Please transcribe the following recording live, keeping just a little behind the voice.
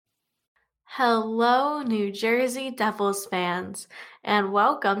Hello, New Jersey Devils fans, and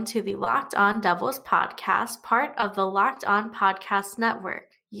welcome to the Locked On Devils podcast, part of the Locked On Podcast Network,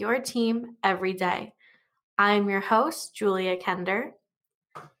 your team every day. I'm your host, Julia Kender.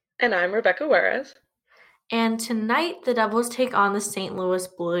 And I'm Rebecca Juarez. And tonight, the Devils take on the St. Louis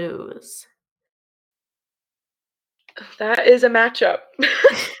Blues. That is a matchup.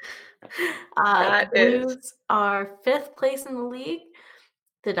 The Blues are 5th place in the league.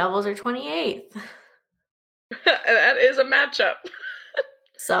 The Devils are 28th. That is a matchup.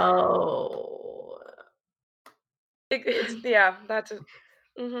 So, yeah, that's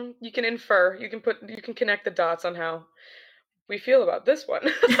you can infer. You can connect the dots on how we feel about this one.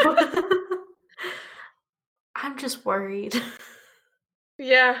 I'm just worried.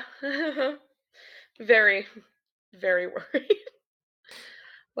 Yeah. Very, very worried.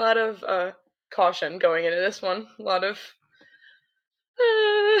 A lot of caution going into this one. A lot of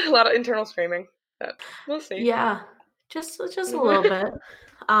internal screaming. But we'll see. Yeah, just a little bit.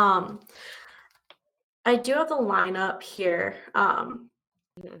 I do have the lineup here, and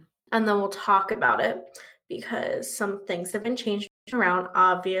then we'll talk about it because some things have been changed around,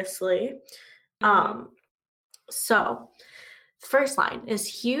 obviously. So, first line is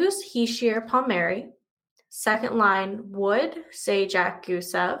Hughes, Hischier, Palmieri. Second line, Wood, Zajac,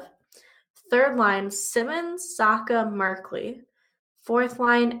 Gusev. Third line, Simmons, Saka, Merkley. Fourth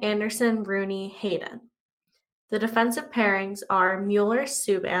line, Anderson, Rooney, Hayden. The defensive pairings are Mueller,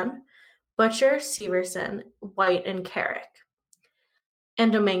 Subban, Butcher, Severson, White, and Carrick.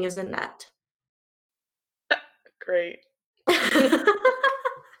 And Dominguez in net. Great.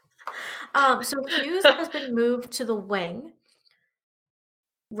 So Hughes has been moved to the wing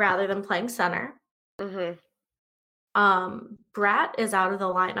rather than playing center. Bratt is out of the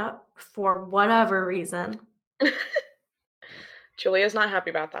lineup for whatever reason. Julia's not happy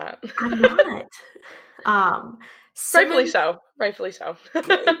about that. I'm not. Rightfully so.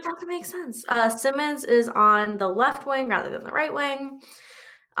 It doesn't make sense. Simmons is on the left wing rather than the right wing.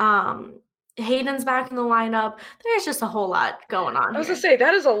 Hayden's back in the lineup. There's just a whole lot going on. I was gonna say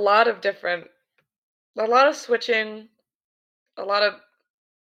that is a lot of switching, a lot of.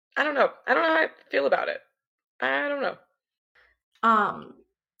 I don't know how I feel about it. I don't know.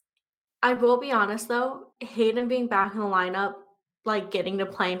 I will be honest though, Hayden being back in the lineup, like getting to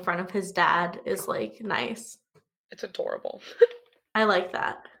play in front of his dad is like nice. It's adorable. I like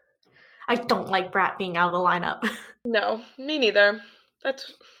that. I don't like Bratt being out of the lineup. No, me neither. I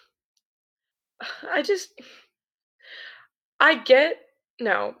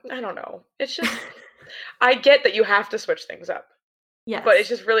don't know. It's just, I get that you have to switch things up. Yes. But it's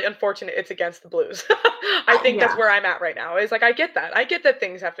just really unfortunate it's against the Blues. I think that's where I'm at right now. Is like, I get that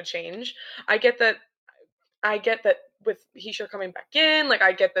things have to change. I get that with Hischier coming back in, like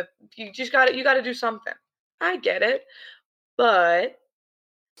I get that you got to do something. I get it. But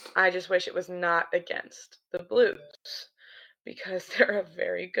I just wish it was not against the Blues because they're a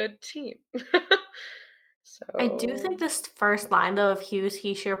very good team. So I do think this first line though of Hughes,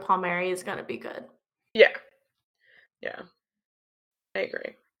 Hischier, Palmieri is going to be good. Yeah. I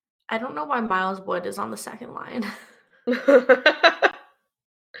agree. I don't know why Miles Wood is on the second line.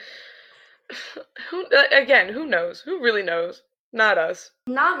 Who knows? Who really knows? Not us.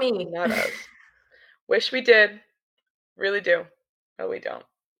 Not me. Not us. Wish we did. Really do. No, we don't.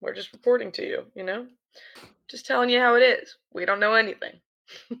 We're just reporting to you, you know? Just telling you how it is. We don't know anything.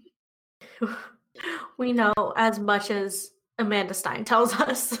 We know as much as Amanda Stein tells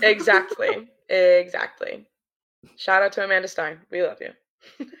us. Exactly. Shout out to Amanda Stein. We love you.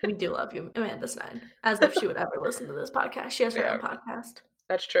 We do love you, Amanda Stein. As if she would ever listen to this podcast. She has her own podcast.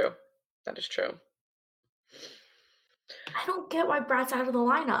 That's true. That is true. I don't get why Bratt's out of the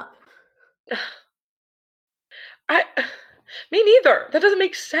lineup. Me neither. That doesn't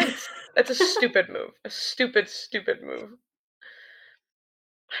make sense. That's a stupid move. A stupid move.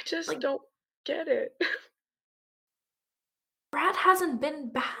 I just don't get it. Bratt hasn't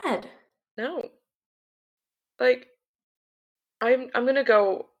been bad. No. Like, I'm gonna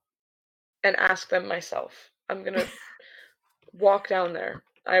go and ask them myself. I'm gonna walk down there.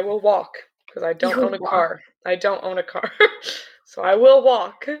 I will walk because I don't own a car. So I will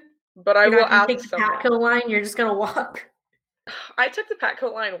walk, but I will ask someone. You're not gonna take the Patco line. You're just gonna walk. I took the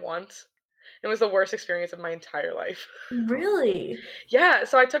Patco line once. It was the worst experience of my entire life. Really? Yeah.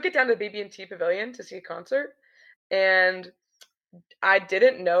 So I took it down to BB&T Pavilion to see a concert, and I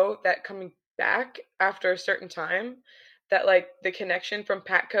didn't know that coming back after a certain time that like the connection from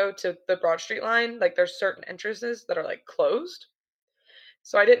Patco to the Broad Street line, like there's certain entrances that are like closed.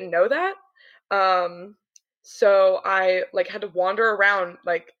 So I didn't know that. So I like had to wander around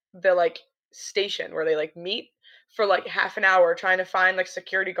like the like station where they like meet for like half an hour trying to find like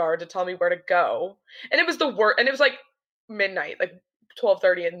security guard to tell me where to go. And it was the worst, and it was like midnight, like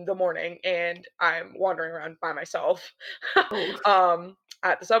 12:30 in the morning, and I'm wandering around by myself Oh.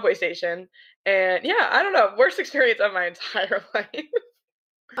 at the subway station. And yeah, I don't know, worst experience of my entire life.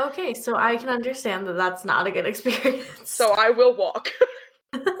 Okay, so I can understand that that's not a good experience. So I will walk.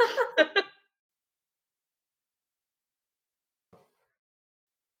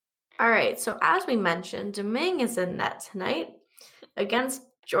 All right, so as we mentioned, Domingue is in net tonight against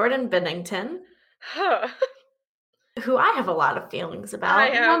Jordan Binnington, who I have a lot of feelings I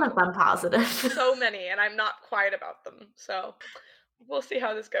about. have None of them positive. so many, and I'm not quiet about them. So we'll see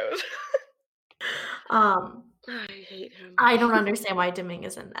how this goes. I hate him. don't understand why Domingue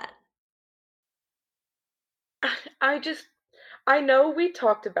is in net. I know we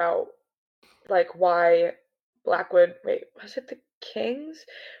talked about like why Blackwood, wait, was it the Kings?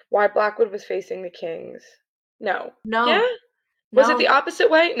 Why Blackwood was facing the Kings? No. Yeah? No, Was it the no. opposite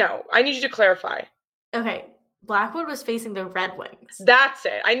way? No. I need you to clarify. Okay, Blackwood was facing the Red Wings. That's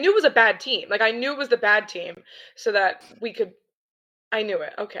it. I knew it was a bad team. Like I knew it was the bad team so that we could I knew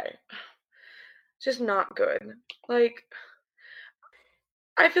it. Okay. Just not good. Like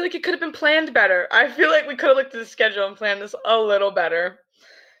I feel like it could have been planned better. I feel like we could have looked at the schedule and planned this a little better.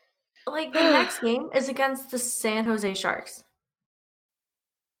 Like the next game is against the San Jose Sharks.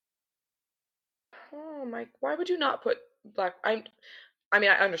 Oh my, why would you not put I mean,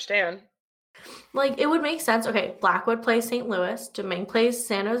 I understand. Like it would make sense. Okay, Blackwood plays St. Louis, Domingue plays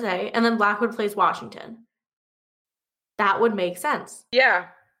San Jose, and then Blackwood plays Washington. That would make sense. Yeah.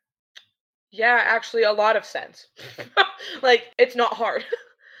 Yeah, actually a lot of sense. Like it's not hard.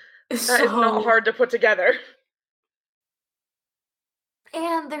 That is not hard to put together.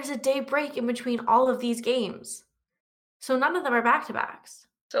 And there's a day break in between all of these games. So none of them are back-to-backs.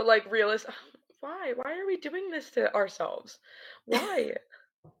 So like why? Why are we doing this to ourselves? Why?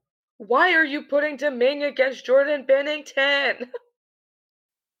 Why are you putting Domingue against Jordan Binnington?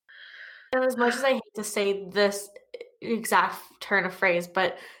 And as much as I hate to say this exact turn of phrase,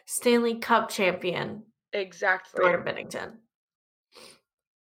 but Stanley Cup champion. Exactly. Jordan Binnington.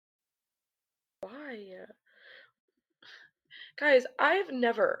 Why? Guys, I've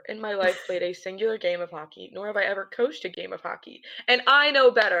never in my life played a singular game of hockey, nor have I ever coached a game of hockey. And I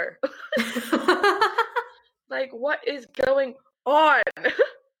know better. Like, what is going on?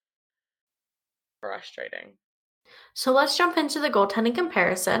 Frustrating. So let's jump into the goaltending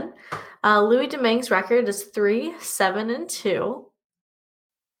comparison. Louis Domingue's record is 3-7-2.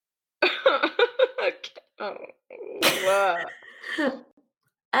 Oh, wow.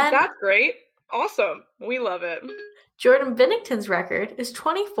 That's great. Awesome. We love it. Jordan Binnington's record is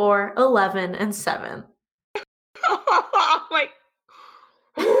 24-11-7.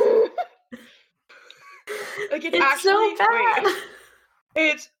 Like it's so actually bad.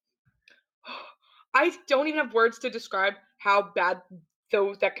 It's I don't even have words to describe how bad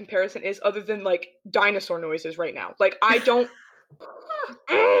that comparison is other than like dinosaur noises right now. Like I don't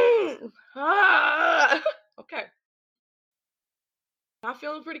okay. Not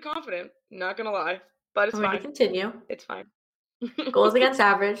feeling pretty confident, not gonna lie. But it's fine. Continue. It's fine. Goals against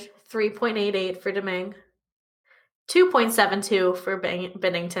average, 3.88 for Domingue. 2.72 for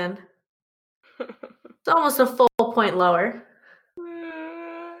Binnington. It's almost a full point lower.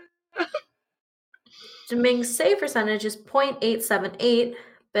 Domingue's save percentage is .878.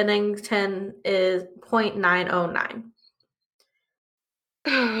 Binnington is .909.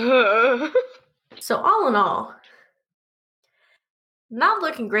 So all in all, not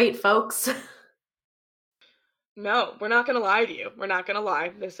looking great, folks. No, we're not gonna lie to you. We're not gonna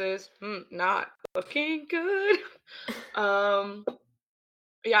lie. This is not looking good.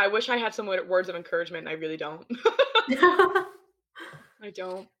 Yeah, I wish I had some words of encouragement. I really don't. I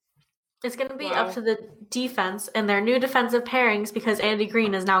don't. It's going to be up to the defense and their new defensive pairings because Andy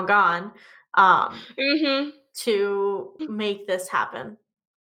Green is now gone to make this happen.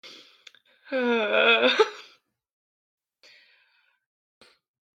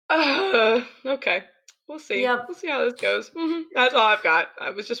 Okay. We'll see. Yep. We'll see how this goes. That's all I've got.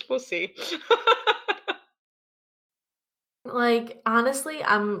 We'll see. Like, honestly,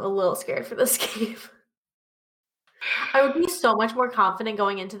 I'm a little scared for this game. I would be so much more confident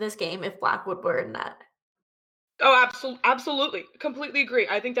going into this game if Blackwood were in net. Oh, absolutely. Completely agree.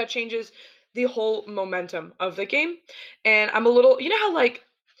 I think that changes the whole momentum of the game. And I'm a little, you know how like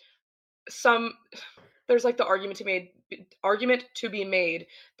there's like the argument to be made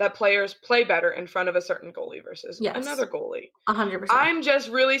that players play better in front of a certain goalie versus another goalie. 100%. I'm just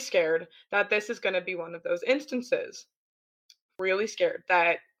really scared that this is going to be one of those instances. Really scared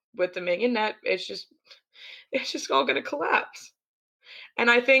that with Dominion net, it's just all gonna collapse. And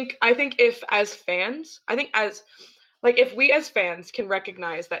I think if as fans, I think as like if we as fans can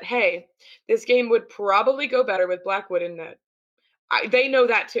recognize that, hey, this game would probably go better with Blackwood in net. They know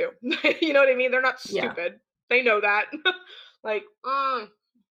that too. You know what I mean? They're not Yeah. stupid. They know that. Like,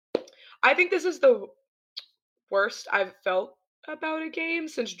 I think this is the worst I've felt about a game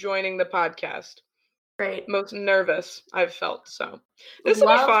since joining the podcast. Great. Most nervous I've felt. So this will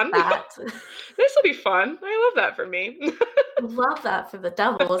be Love fun. that. This will be fun. I love that for me. Love that for the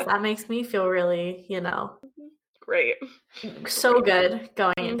Devils. That makes me feel really, Great. so good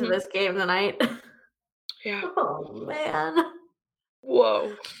going into Mhm. this game tonight. Yeah. Oh man.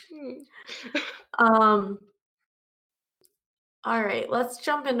 Whoa. All right, let's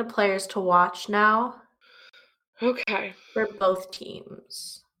jump into players to watch now Okay. for both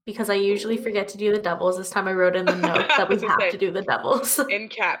teams. Because I usually forget to do the Devils. This time I wrote in the note that we have to do the Devils. In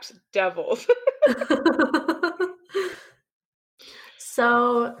caps, Devils.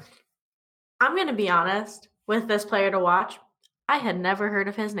 So I'm going to be honest with this player to watch. I had never heard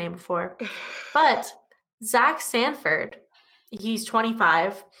of his name before. But Zach Sanford, he's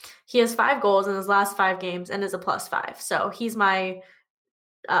 25. He has 5 goals in his last 5 games and is a +5. So he's my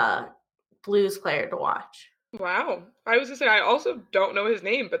Blues player to watch. Wow. I was gonna say I also don't know his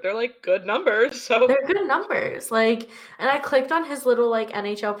name, but they're like good numbers. So they're good numbers. And I clicked on his little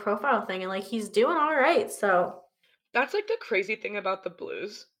NHL profile thing, and he's doing all right. So that's the crazy thing about the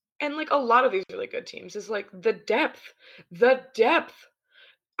Blues, and a lot of these really good teams is the depth. The depth.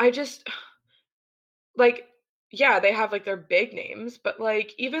 I just yeah, they have their big names, but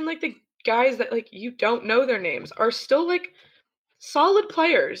even the guys that you don't know their names are still solid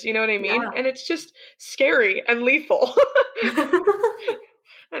players, you know what I mean? Yeah. And it's just scary and lethal.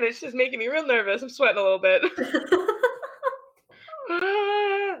 And it's just making me real nervous. I'm sweating a little bit.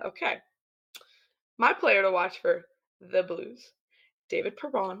 Okay. My player to watch for the Blues, David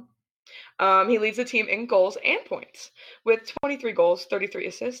Perron. He leads the team in goals and points with 23 goals, 33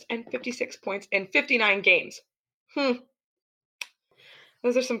 assists, and 56 points in 59 games. Those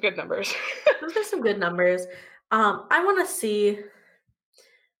are some good numbers. Those are some good numbers. I want to see.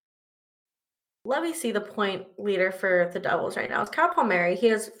 Let me see the point leader for the Devils right now. It's Kyle Palmieri. He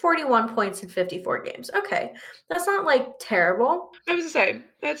has 41 points in 54 games. Okay. That's not terrible. I was to say,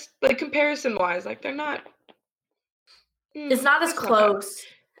 that's comparison-wise, they're not. It's not as close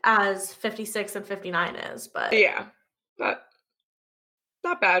as 56 and 59 is, but yeah, not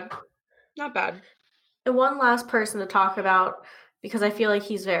bad. Not bad. And one last person to talk about, because I feel like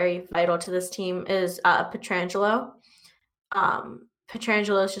he's very vital to this team, is Pietrangelo.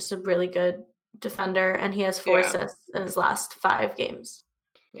 Pietrangelo is just a really good defender, and he has 4 assists in his last 5 games.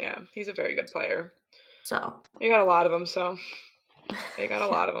 Yeah, he's a very good player. So you got a lot of them. So they got a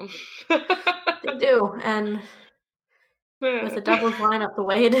lot of them. They do, and with the Devils lineup the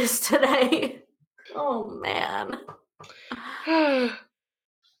way it is today, oh man.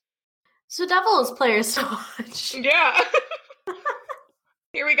 So Devils players to watch. Yeah.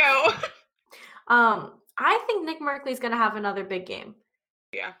 Here we go. I think Nick Merkley's going to have another big game.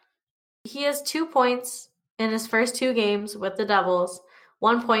 Yeah. He has 2 points in his first 2 games with the Devils,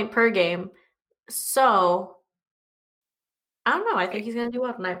 1 point per game. So, I don't know. I think he's going to do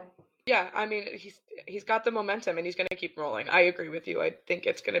well tonight. Yeah, I mean, he's got the momentum and he's going to keep rolling. I agree with you. I think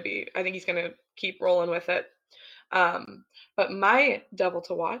he's going to keep rolling with it. But my Devil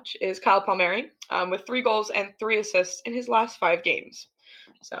to watch is Kyle Palmieri with 3 goals and 3 assists in his last 5 games.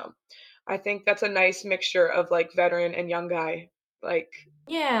 So I think that's a nice mixture of veteran and young guy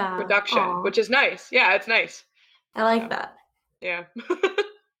production, which is nice. Yeah, it's nice. I like that. Yeah.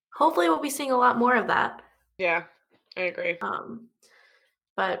 Hopefully we'll be seeing a lot more of that. Yeah, I agree.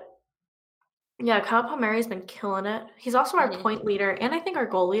 But yeah, Kyle Palmieri's been killing it. He's also our point leader and I think our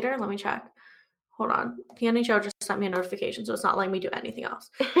goal leader. Let me check. Hold on. The NHL just sent me a notification, so it's not letting me do anything else.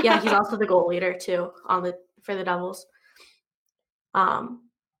 Yeah, he's also the goal leader too for the Devils.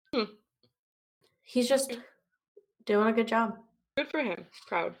 He's just doing a good job. Good for him.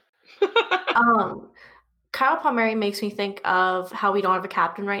 Proud. Kyle Palmieri makes me think of how we don't have a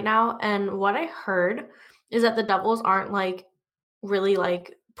captain right now, and what I heard is that the Devils aren't really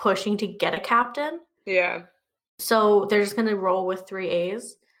pushing to get a captain. Yeah. So they're just gonna roll with 3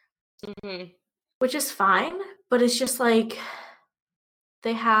 A's. Which is fine, but it's just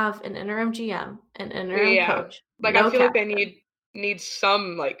they have an interim GM, an interim coach. I feel captain. They need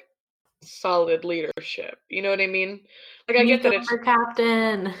some solid leadership. You know what I mean? I get that it's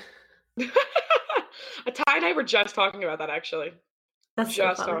captain. Ty and I were just talking about that actually. That's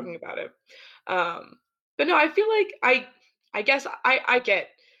just so talking about it. But no, I feel I guess I get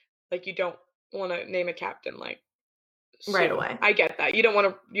Like, you don't wanna name a captain, like, Right soon. away. I get that. You don't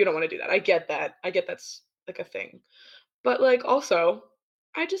wanna do that. I get that. I get that's, like, a thing. But, like, also,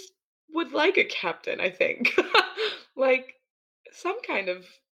 I just would like a captain, I think. Like, some kind of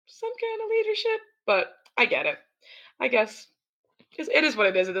leadership, but I get it. I guess it is what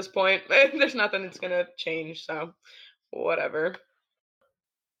it is at this point. There's nothing that's gonna change, so whatever.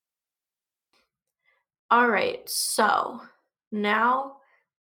 All right. So now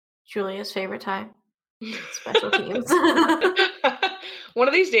Julia's favorite time, special teams. One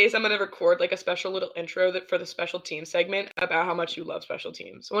of these days, I'm gonna record like a special little intro that for the special team segment about how much you love special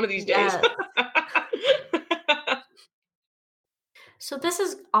teams. One of these days. Yes. So this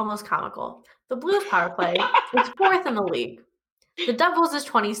is almost comical. The Blues power play is 4th in the league. The Devils is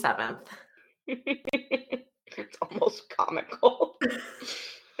 27th. It's almost comical.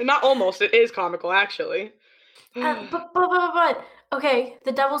 Not almost, it is comical actually. But okay,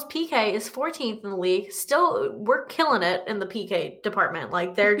 the Devils PK is 14th in the league. Still, we're killing it in the PK department.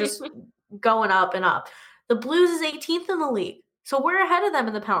 Like, they're just going up and up. The Blues is 18th in the league. So we're ahead of them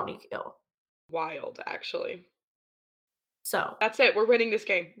in the penalty kill. Wild, actually. So that's it. We're winning this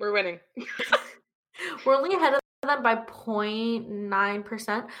game. We're winning. We're only ahead of them by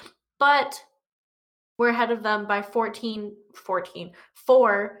 0.9%, but we're ahead of them by 4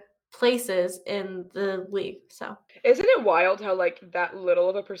 places in the league. So isn't it wild how like that little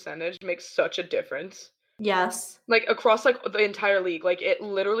of a percentage makes such a difference? Yes. Like across like the entire league. Like it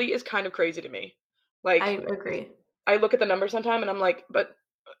literally is kind of crazy to me. Like I agree. I look at the numbers sometime and I'm like, but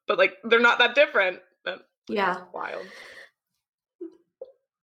like they're not that different. But yeah. Wild.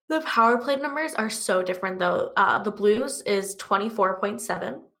 The power play numbers are so different though. The Blues is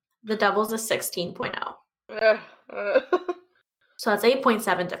 24.7. The Devils is 16.0. So that's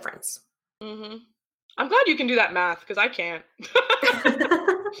 8.7 difference. Mm-hmm. I'm glad you can do that math because I can't.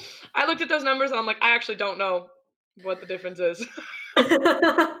 I looked at those numbers and I'm like, I actually don't know what the difference is.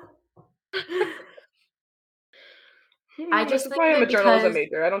 I just That's think why I'm a journalism because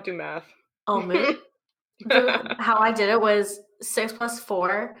major. I don't do math. oh man, how I did it was 6 plus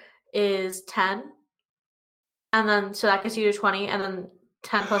 4 is 10, and then so that gets you to 20, and then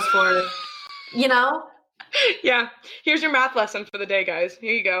 10 plus 4, you know. Yeah, here's your math lesson for the day, guys.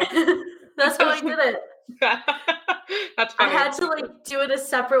 Here you go. That's how I did it. That's funny. I had to like do it a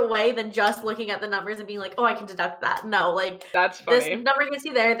separate way than just looking at the numbers and being like, oh, I can deduct that. No, like that's funny. This number gets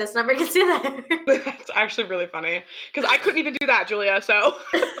you there. This number gets you there. That's actually really funny because I couldn't even do that, Julia. So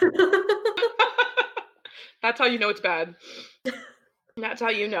that's how you know it's bad. That's how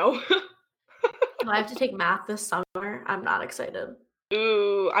you know. I have to take math this summer. I'm not excited.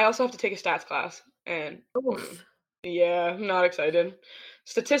 Ooh, I also have to take a stats class, and yeah, I'm not excited.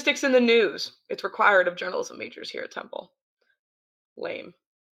 Statistics in the news. It's required of journalism majors here at Temple. Lame.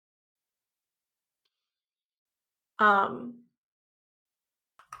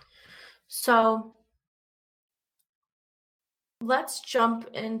 So let's jump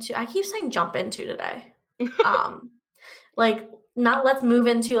into, I keep saying jump into today. Like not let's move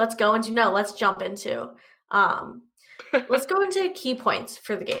into, let's go into, no, let's jump into. Let's go into key points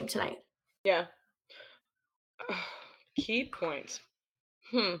for the game tonight. Yeah. Key points.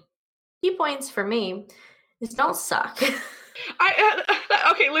 Key points for me is don't suck.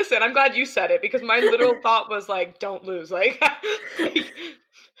 Okay, listen, I'm glad you said it because my literal thought was like, don't lose. Like,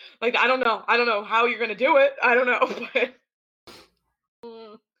 like I don't know how you're gonna do it. I don't know, but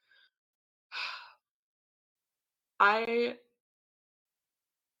I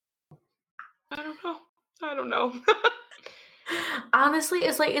don't know. Honestly,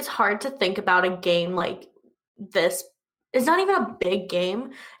 it's like it's hard to think about a game like this. It's not even a big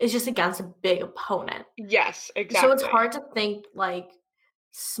game. It's just against a big opponent. Yes, exactly. So it's hard to think like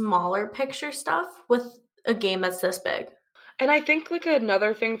smaller picture stuff with a game that's this big. And I think like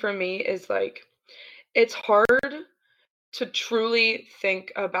another thing for me is like it's hard to truly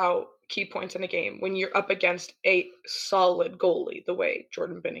think about key points in a game when you're up against a solid goalie the way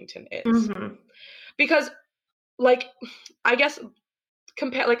Jordan Binnington is. Mm-hmm. Because like I guess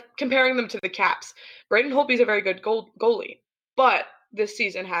comparing them to the Caps, Braden Holtby's a very good goalie, but this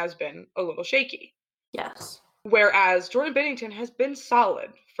season has been a little shaky. Yes. Whereas Jordan Binnington has been solid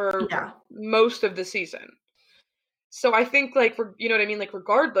for most of the season. So I think like you know what I mean, like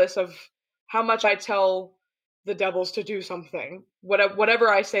regardless of how much I tell the Devils to do something, whatever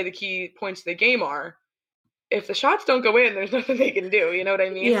I say the key points of the game are, if the shots don't go in, there's nothing they can do. You know what I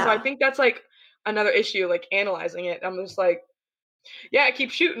mean? Yeah. So I think that's like another issue, like analyzing it. I'm just like, yeah,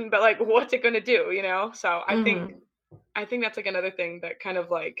 keep shooting, but like, what's it gonna do? You know? So I think that's like another thing that kind of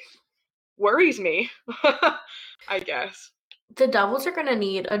like worries me, I guess. The Devils are going to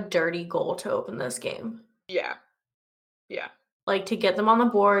need a dirty goal to open this game. Yeah. Yeah. Like, to get them on the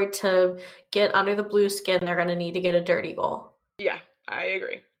board, to get under the blue skin, they're going to need to get a dirty goal. Yeah, I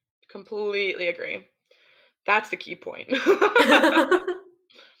agree. Completely agree. That's the key point.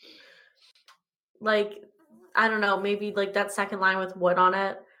 Like, I don't know, maybe like that second line with Wood on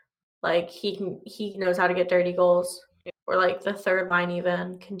it, like he knows how to get dirty goals. Yeah. Or like the third line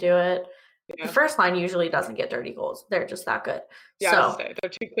even can do it. Yeah. The first line usually doesn't get dirty goals. They're just that good. Yeah, so they're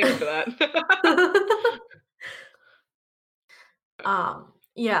too clean for that.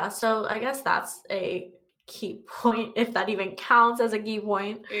 Yeah, so I guess that's a key point, if that even counts as a key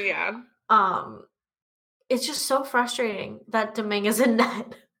point. Yeah. It's just so frustrating that Domingue is in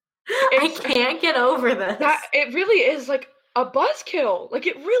net. I can't get over this. It really is like a buzzkill. Like,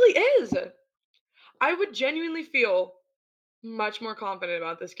 it really is. I would genuinely feel much more confident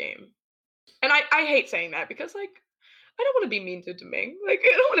about this game. And I hate saying that because, like, I don't want to be mean to Domingue. Like,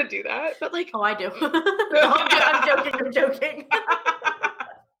 I don't want to do that. But, like... Oh, I do. No, I'm joking.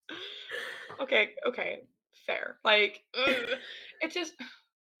 Okay. Fair. Like, it's just...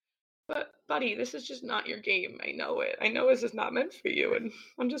 But, buddy, this is just not your game. I know it. I know this is not meant for you, and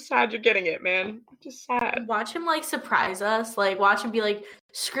I'm just sad you're getting it, man. I'm just sad. Watch him, like, surprise us. Like, watch him be like,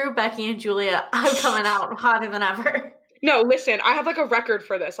 screw Becky and Julia. I'm coming out hotter than ever. No, listen, I have, like, a record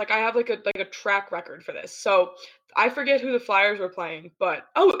for this. Like, I have, like a track record for this. So, I forget who the Flyers were playing, but...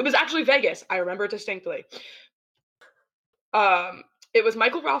 Oh, it was actually Vegas. I remember it distinctly. It was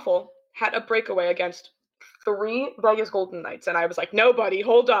Michael Raffl had a breakaway against 3 Vegas Golden Knights, and I was like, no, buddy,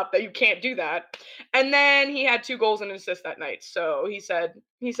 hold up, that you can't do that. And then he had 2 goals and an assist that night. So he said,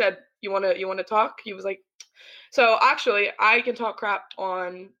 you want to talk? He was like, so actually, I can talk crap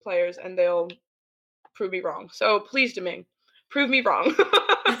on players and they'll prove me wrong. So please, Domingue, prove me wrong.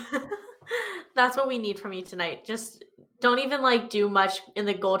 That's what we need from you tonight. Just don't even like do much in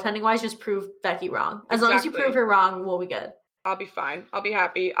the goaltending wise. Just prove Becky wrong. As long as you prove her wrong, we'll be good. I'll be fine. I'll be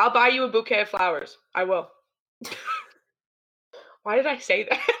happy. I'll buy you a bouquet of flowers. I will. Why did I say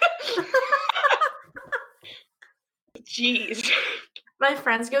that? Jeez. My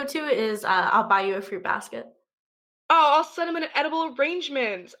friend's go-to is I'll buy you a fruit basket. Oh, I'll send him an edible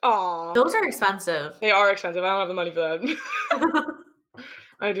arrangement. Aw. Those are expensive. They are expensive. I don't have the money for that.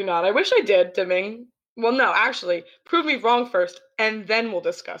 I do not. I wish I did, Domingue. Well, no, actually, prove me wrong first, and then we'll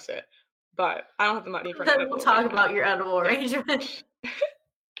discuss it. But I don't have the money for that. Then we'll talk about your edible arrangement.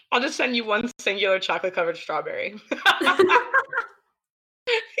 I'll just send you one singular chocolate-covered strawberry.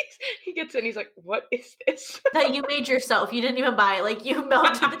 He gets in, he's like, what is this? That you made yourself. You didn't even buy it. Like, you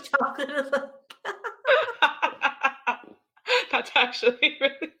melted the chocolate. That's actually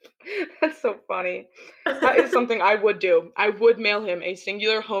really... That's so funny. That is something I would do. I would mail him a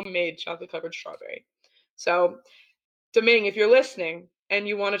singular homemade chocolate-covered strawberry. So, Domingue, if you're listening and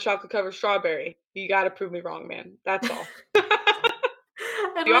you want a chocolate-covered strawberry, you got to prove me wrong, man. That's all.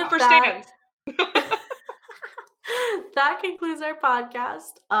 The offer stands. That concludes our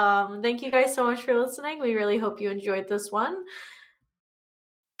podcast. Thank you guys so much for listening. We really hope you enjoyed this one.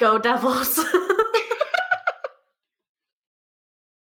 Go Devils.